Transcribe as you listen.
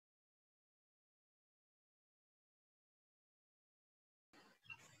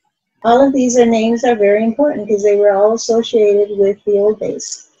All of these names are very important because they were all associated with the old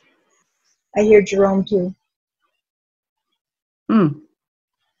days. I hear Jerome too. Hmm.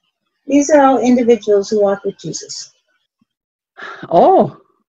 These are all individuals who walked with Jesus. Oh,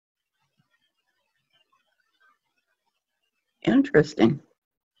 interesting.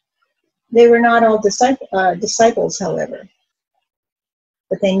 They were not all disciples, however,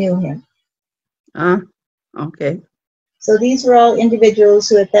 but they knew him. Okay. So these were all individuals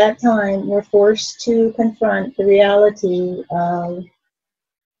who at that time were forced to confront the reality of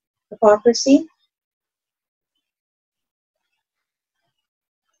hypocrisy.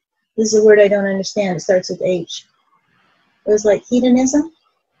 This is a word I don't understand. It starts with H. It was like hedonism.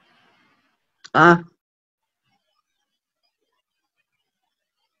 Ah,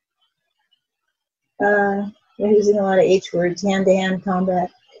 We're using a lot of H words, hand-to-hand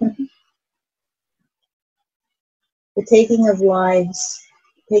combat. The taking of lives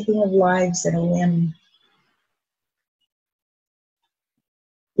at a whim.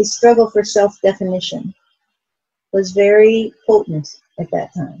 The struggle for self-definition was very potent at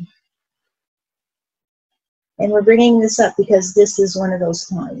that time. And we're bringing this up because this is one of those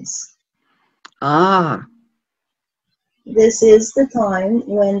times. ah, This is the time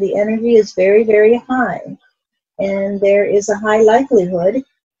when the energy is very, very high, and there is a high likelihood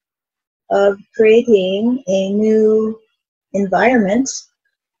of creating a new environment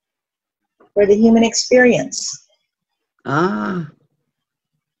for the human experience. ah.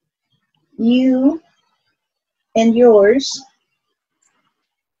 You and yours,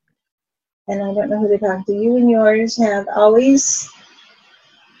 and I don't know who they're talking to, you and yours have always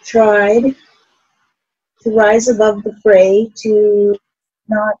tried to rise above the fray, to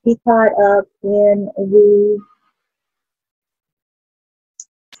not be caught up in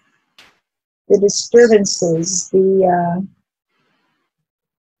the disturbances, the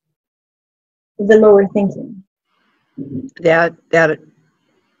lower thinking. That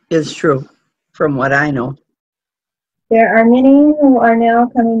is true, from what I know. There are many who are now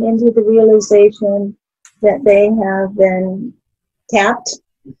coming into the realization that they have been tapped.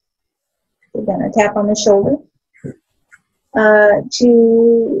 They're going to tap on the shoulder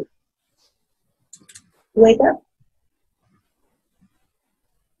to wake up.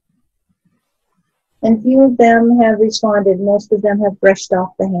 And few of them have responded. Most of them have brushed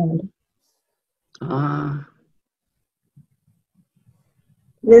off the hand. Ah,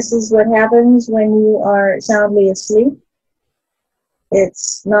 This is what happens when you are soundly asleep.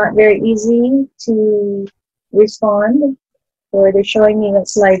 It's not very easy to respond, or they're showing me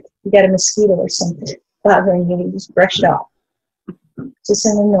it's like you got a mosquito or something bothering you. You just brush it off. Just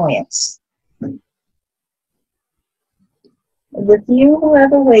an annoyance. The few who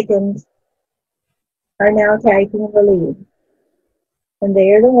have awakened are now taking the lead. And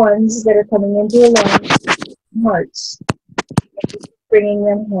they are the ones that are coming into alignment with hearts, bringing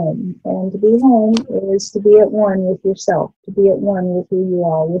them home. And to be home is to be at one with yourself, to be at one with who you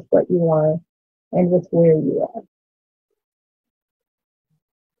are, with what you are, and with where you are.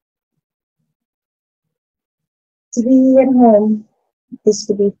 To be at home is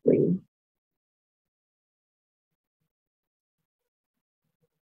to be free.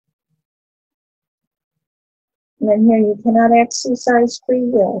 And then here, you cannot exercise free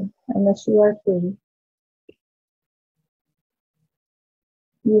will unless you are free.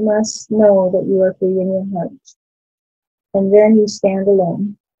 You must know that you are free in your heart. And then you stand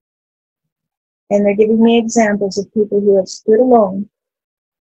alone. And they're giving me examples of people who have stood alone,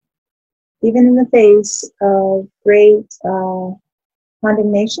 even in the face of great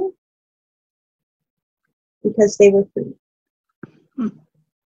condemnation, because they were free.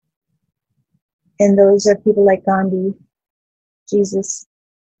 And those are people like Gandhi, Jesus,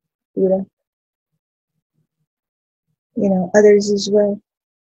 Buddha, others as well,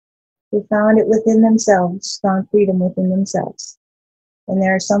 who found it within themselves, found freedom within themselves. And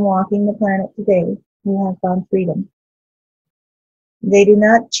there are some walking the planet today who have found freedom. They do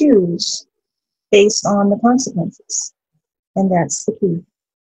not choose based on the consequences. And that's the key.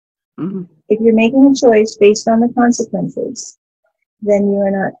 mm-hmm. If you're making a choice based on the consequences, then you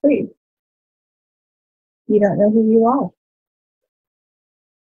are not free. You don't know who you are.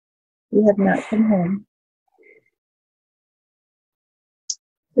 You have not come home.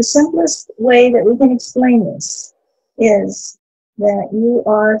 The simplest way that we can explain this is that you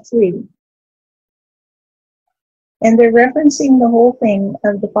are free. And they're referencing the whole thing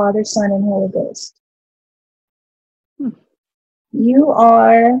of the Father, Son, and Holy Ghost. You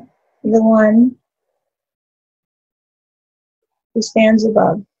are the one who stands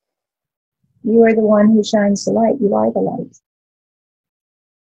above. You are the one who shines the light. You are the light.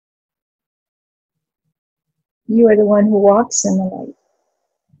 You are the one who walks in the light.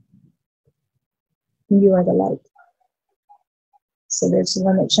 You are the light. So there's the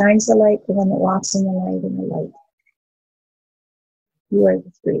one that shines the light, the one that walks in the light, and the light. You are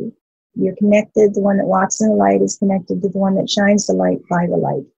the three. You're connected. The one that walks in the light is connected to the one that shines the light by the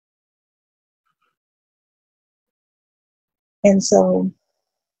light. And so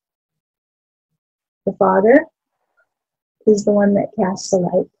the Father is the one that casts the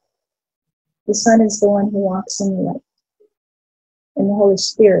light. The Son is the one who walks in the light. And the Holy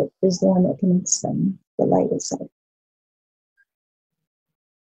Spirit is the one that connects them, the light itself.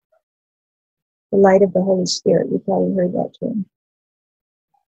 The light of the Holy Spirit. You probably heard that term.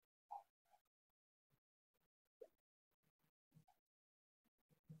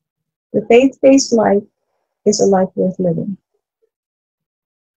 The faith-based life is a life worth living.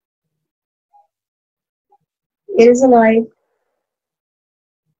 It is a life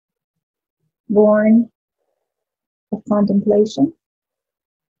born of contemplation,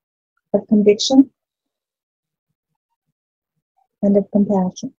 of conviction, and of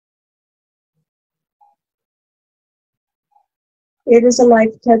compassion. It is a life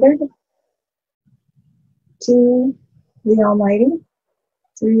tethered to the Almighty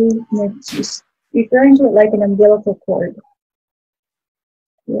through, referring to it like an umbilical cord.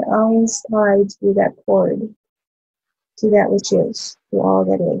 You're always tied through that cord to that which is, to all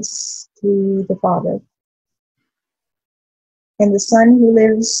that is, to the Father. And the Son who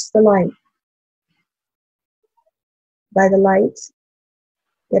lives the light, by the light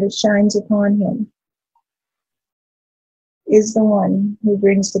that it shines upon him, is the one who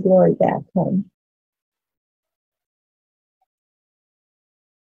brings the glory back home.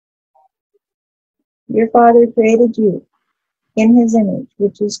 Your Father created you in his image,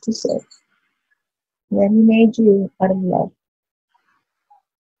 which is to say, that he made you out of love,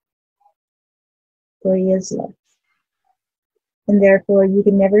 for he is love. And therefore you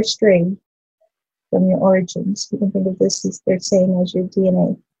can never stray from your origins. You can think of this as they're saying as your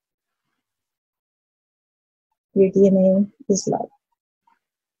DNA. Your DNA is love.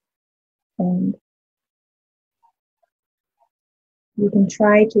 And you can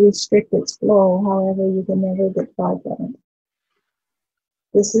try to restrict its flow, however, you can never get far from it.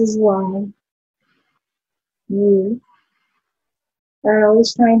 This is why you are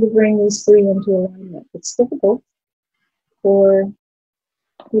always trying to bring these three into alignment. It's difficult, for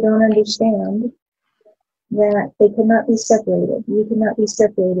you don't understand that they cannot be separated. You cannot be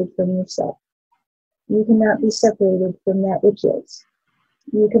separated from yourself. You cannot be separated from that which is.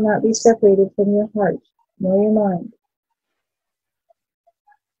 You cannot be separated from your heart, nor your mind.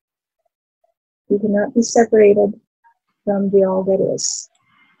 You cannot be separated from the all that is.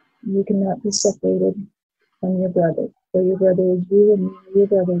 You cannot be separated from your brother. For your brother is you, and you are your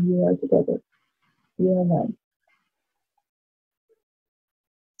brother, you are together. You are one.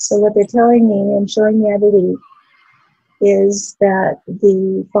 So what they're telling me and showing me, I believe, is that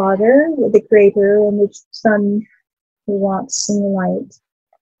the Father, the Creator, and the Son who walks in the light,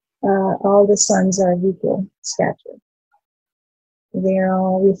 all the sons are of equal stature. They are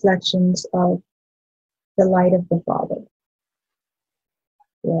all reflections of the light of the Father.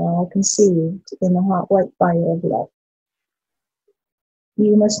 They are all conceived in the hot white fire of love.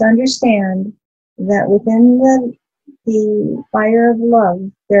 You must understand that within the fire of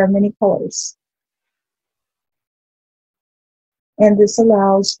love, there are many colors. And this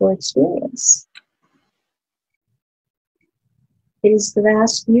allows for experience. It is the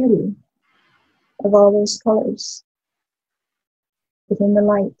vast beauty of all those colors within the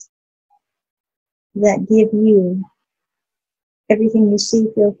light that give you everything you see,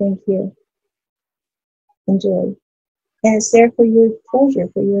 feel, think, hear, enjoy. And it's there for your pleasure,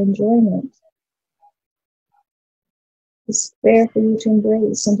 for your enjoyment. It's there for you to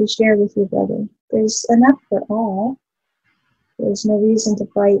embrace and to share with your brother. There's enough for all. There's no reason to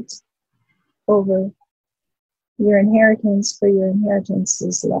fight over your inheritance, for your inheritance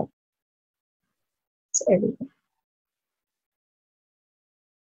is love. It's everything.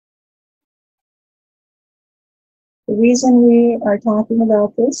 The reason we are talking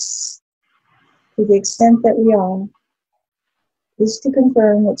about this, to the extent that we are, is to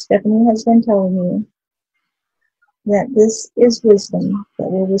confirm what Stephanie has been telling you, that this is wisdom that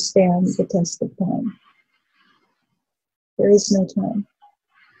will withstand the test of time. There is no time.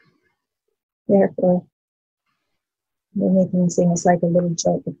 Therefore, they're making things like a little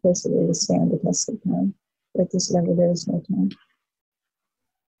joke. Of course, it will withstand the test of time. But at this level, there is no time.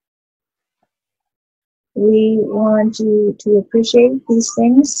 We want you to appreciate these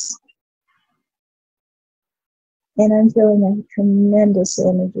things And I'm feeling a tremendous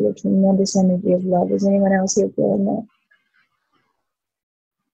energy of love. Is anyone else here feeling that?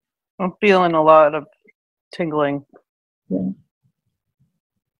 I'm feeling a lot of tingling. Yeah.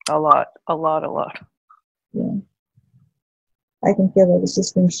 A lot. Yeah. I can feel that it's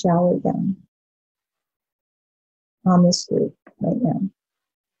just being showered down on this group right now.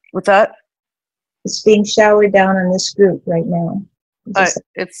 What's that? It's being showered down on this group right now.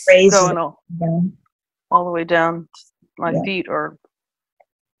 It's raised going down. all the way down to my Yeah. feet. Or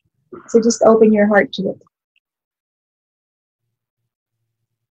So just open your heart to it.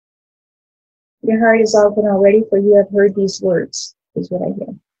 Your heart is open already, for you have heard these words, is what I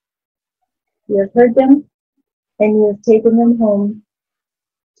hear. You have heard them, and you have taken them home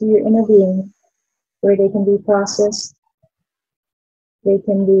to your inner being, where they can be processed. They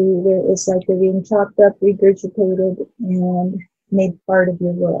can be, it's like they're being chopped up, regurgitated, and made part of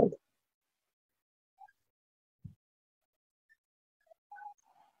your world.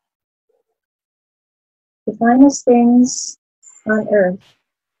 The finest things on earth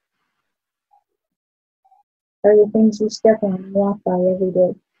are the things you step on and walk by every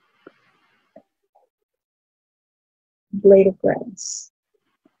day. A blade of grass,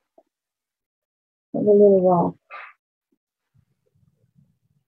 a little rock,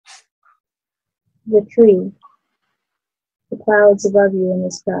 the tree, the clouds above you in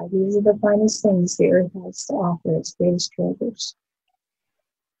the sky. These are the finest things the earth has to offer, its greatest treasures.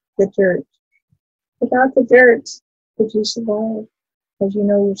 The dirt. Without the dirt, could you survive as you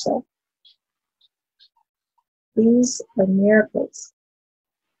know yourself? These are miracles.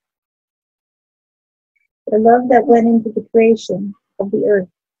 The love that went into the creation of the earth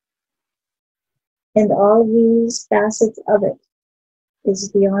and all these facets of it is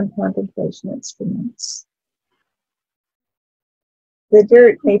beyond contemplation. It's tremendous. The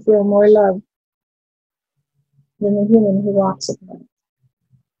dirt may feel more love than the human who walks upon it.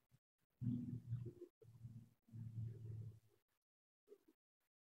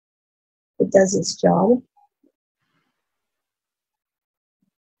 It does its job.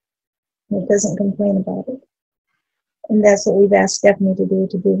 And it doesn't complain about it. And that's what we've asked Stephanie to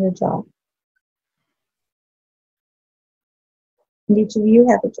do her job. And each of you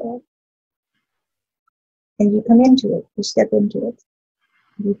have a job. And you come into it, you step into it.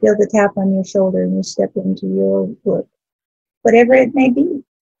 You feel the tap on your shoulder and you step into your work. Whatever it may be.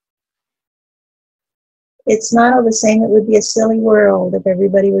 It's not all the same. It would be a silly world if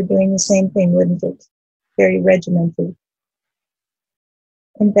everybody were doing the same thing, wouldn't it? Very regimented.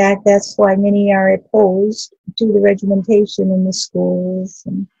 In fact, that's why many are opposed to the regimentation in the schools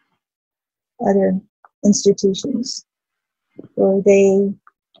and other institutions, where they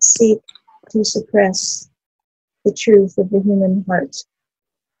seek to suppress the truth of the human heart.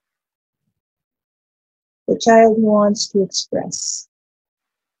 The child who wants to express.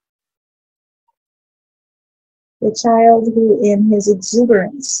 The child who, in his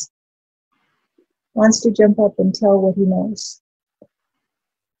exuberance, wants to jump up and tell what he knows.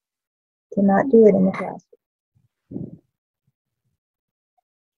 Cannot do it in the classroom.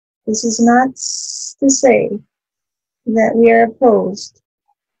 This is not to say that we are opposed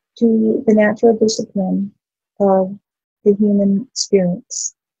to the natural discipline of the human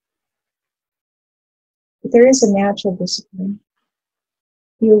experience. But there is a natural discipline.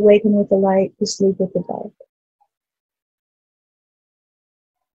 You awaken with the light, you sleep with the dark.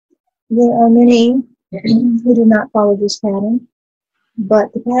 There are many who do not follow this pattern,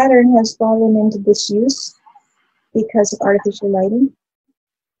 but the pattern has fallen into disuse because of artificial lighting,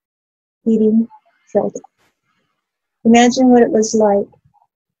 heating, shelter. Imagine what it was like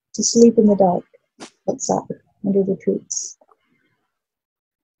to sleep in the dark outside under the trees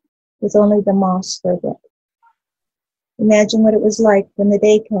with only the moss for a bed. Imagine what it was like when the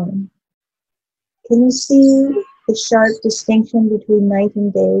day came. Can you see the sharp distinction between night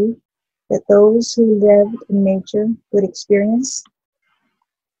and day that those who lived in nature would experience?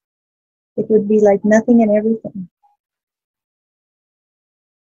 It would be like nothing and everything.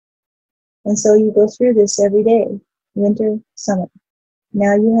 And so you go through this every day, winter, summer.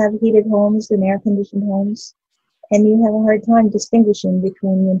 Now you have heated homes and air-conditioned homes, and you have a hard time distinguishing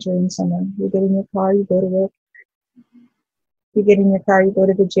between winter and summer. You get in your car, you go to work. You get in your car, you go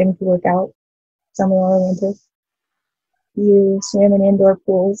to the gym to work out, summer or winter. You swim in indoor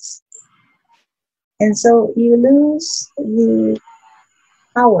pools. And so you lose the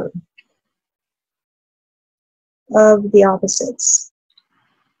power of the opposites,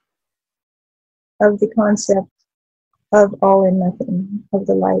 of the concept of all and nothing, of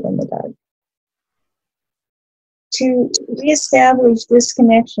the light and the dark. To reestablish this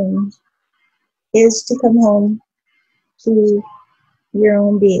connection is to come home to your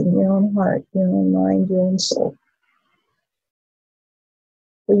own being, your own heart, your own mind, your own soul.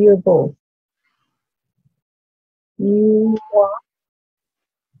 For you're both. You walk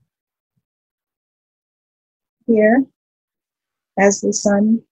here as the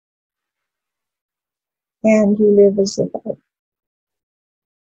sun, and you live as the light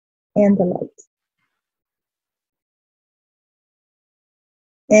and the light.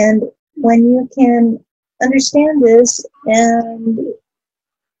 And when you can understand this and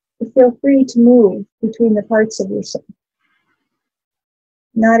feel free to move between the parts of yourself,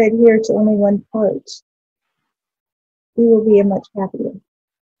 not adhere to only one part, you will be a much happier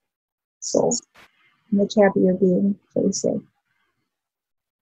soul, a much happier being, shall we say.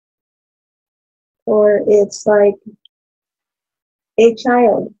 Or it's like a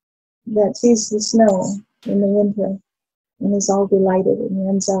child that sees the snow in the winter and is all delighted and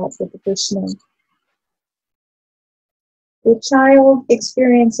runs out with the first snow. The child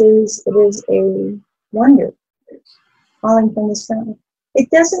experiences it as a wonder falling from the sky. It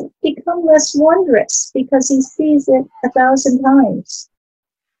doesn't become less wondrous because he sees it 1,000 times.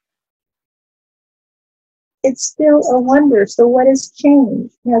 It's still a wonder. So what has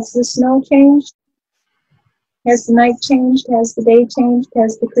changed? Has the snow changed? Has the night changed? Has the day changed?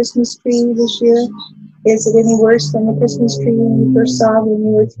 Has the Christmas tree this year? Is it any worse than the Christmas tree you first saw when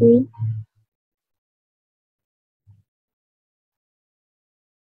you were 3?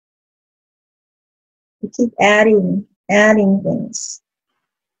 You keep adding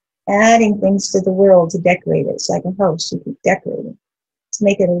things to the world to decorate it. It's like a house, you keep decorating to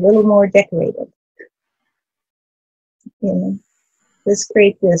make it a little more decorated. You know, let's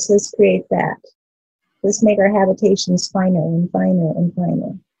create this, let's create that. Let's make our habitations finer and finer and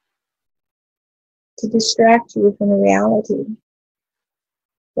finer. To distract you from the reality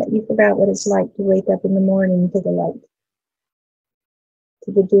that you forgot what it's like to wake up in the morning to the light,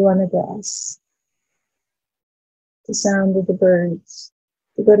 to the dew on the grass, the sound of the birds,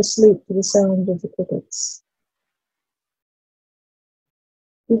 to go to sleep to the sound of the crickets.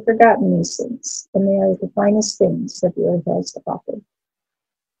 You've forgotten these things, and they are the finest things that the earth has to offer.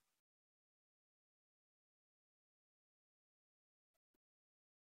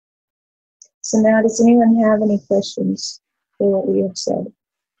 So now, does anyone have any questions for what we have said?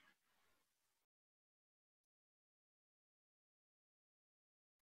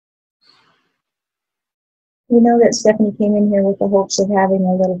 We know that Stephanie came in here with the hopes of having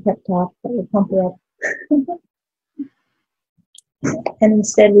a little pep talk that would pump her up. And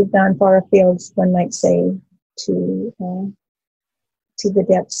instead we've gone far afield, one might say, to the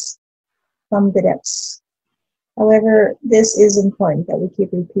depths, from the depths. However, this is important that we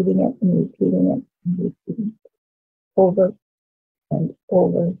keep repeating it and repeating it and repeating it over and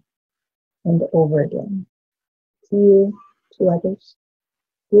over and over again. To you, to others,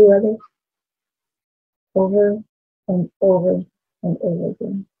 to others, over and over and over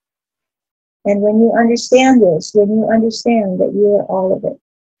again. And when you understand this, when you understand that you are all of it,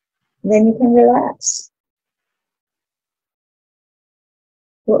 then you can relax.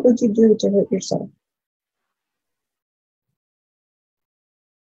 What would you do to hurt yourself?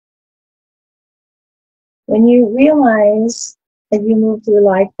 When you realize as you move through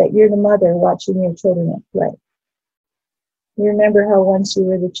life that you're the mother watching your children at play, you remember how once you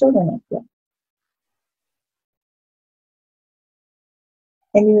were the children at play.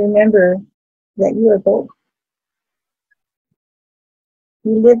 And you remember that you are both.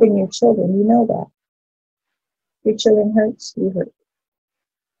 You live in your children, you know that. Your children hurts, you hurt.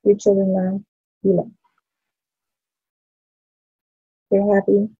 Your children laugh, you laugh. They're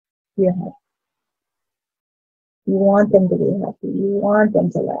happy, you're happy. You want them to be happy. You want them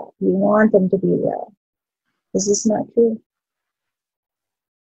to laugh. You want them to be well. Is this not true?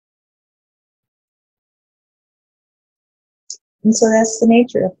 And so that's the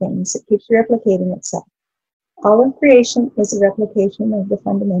nature of things. It keeps replicating itself. All of creation is a replication of the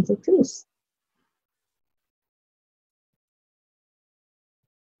fundamental truth.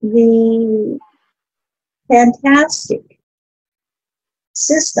 The fantastic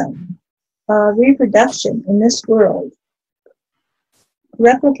system of reproduction in this world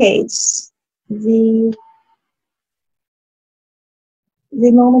replicates the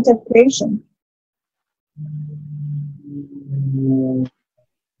moment of creation.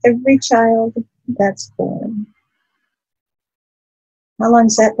 Every child that's born. How long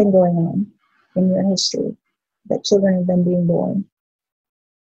has that been going on in your history, that children have been being born?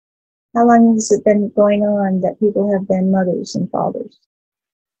 How long has it been going on that people have been mothers and fathers,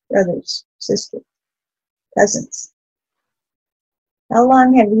 brothers, sisters, cousins? How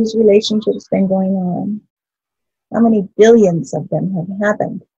long have these relationships been going on? How many billions of them have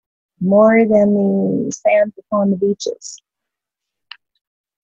happened? More than the sand upon the beaches.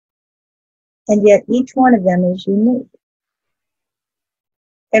 And yet each one of them is unique.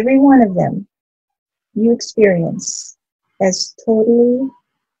 Every one of them you experience as totally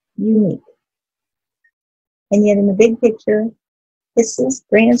unique. And yet in the big picture, it's this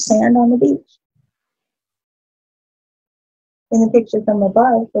grain of sand on the beach. In the picture from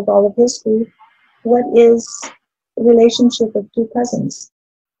above of all of history, what is the relationship of two cousins?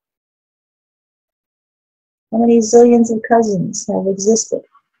 How many zillions of cousins have existed?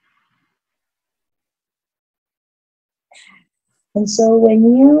 And so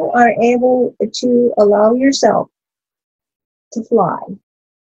when you are able to allow yourself to fly,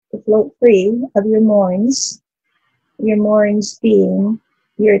 to float free of your moorings being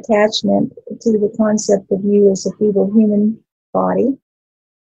your attachment to the concept of you as a feeble human body,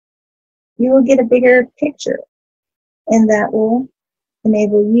 you will get a bigger picture, and that will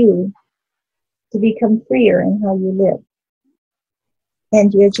enable you to become freer in how you live.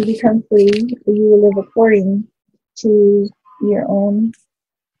 And as you become free, you will live according to your own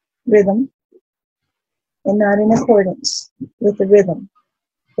rhythm and not in accordance with the rhythm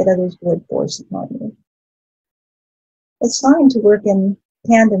that others would force upon you. It's fine to work in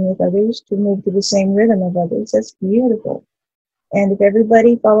tandem with others, to move to the same rhythm of others. That's beautiful. And if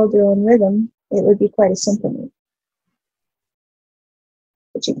everybody followed their own rhythm, it would be quite a symphony.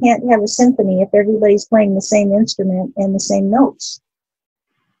 But you can't have a symphony if everybody's playing the same instrument and the same notes.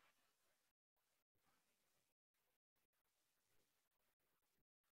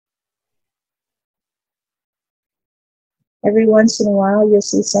 Every once in a while, you'll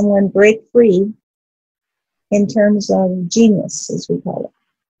see someone break free in terms of genius, as we call it.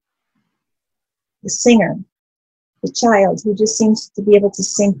 The singer, the child who just seems to be able to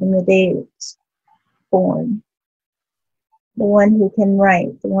sing from the day it's born. The one who can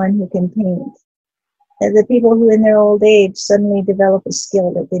write, the one who can paint. And the people who in their old age suddenly develop a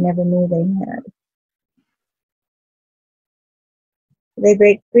skill that they never knew they had. They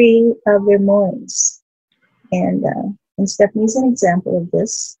break free of their moorings. And Stephanie's an example of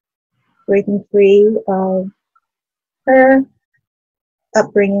this, breaking free of her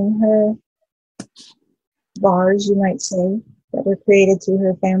upbringing, her bars, you might say, that were created to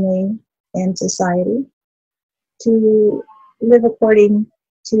her family and society, to live according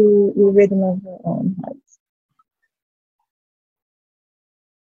to the rhythm of her own heart.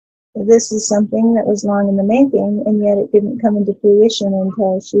 This is something that was long in the making, and yet it didn't come into fruition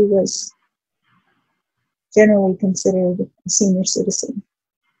until she was generally considered a senior citizen.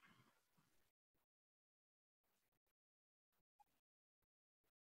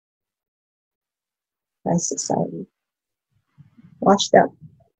 By society. Washed up,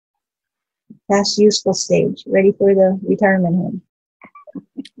 past useful stage, ready for the retirement home.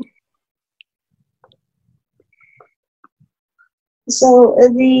 So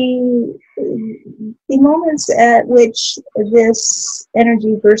the moments at which this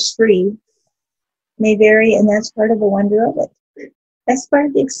energy bursts free may vary, and that's part of the wonder of it. That's part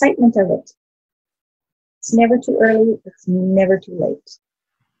of the excitement of it. It's never too early, it's never too late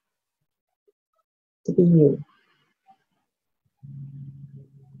to be you.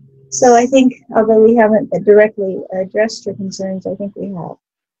 So I think, although we haven't directly addressed your concerns, I think we have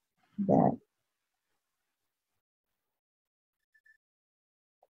that.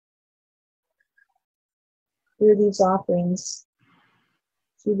 Through these offerings,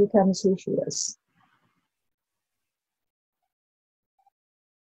 she becomes who she is.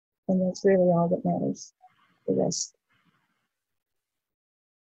 And that's really all that matters. The rest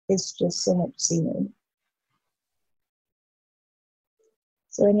is just so much scenery.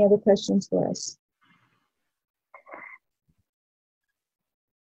 So any other questions for us?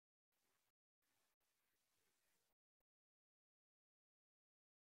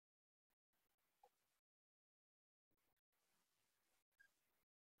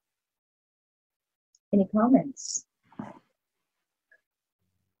 Any comments?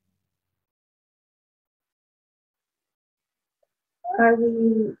 Are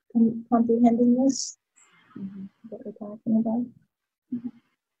we comprehending this? What we're talking about?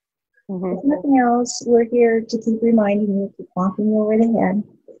 If nothing else, we're here to keep reminding you, keep walking you over the head,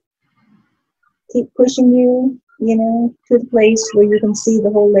 keep pushing you, to the place where you can see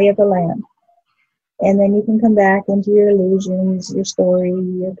the whole lay of the land. And then you can come back into your illusions, your story,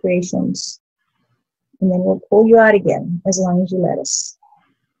 your creations. And then we'll pull you out again, as long as you let us.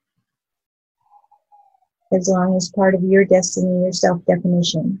 As long as part of your destiny, your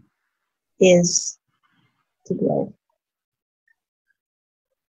self-definition, is to grow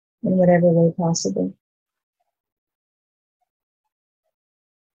in whatever way possible.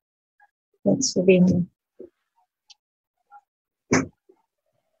 Thanks for being here.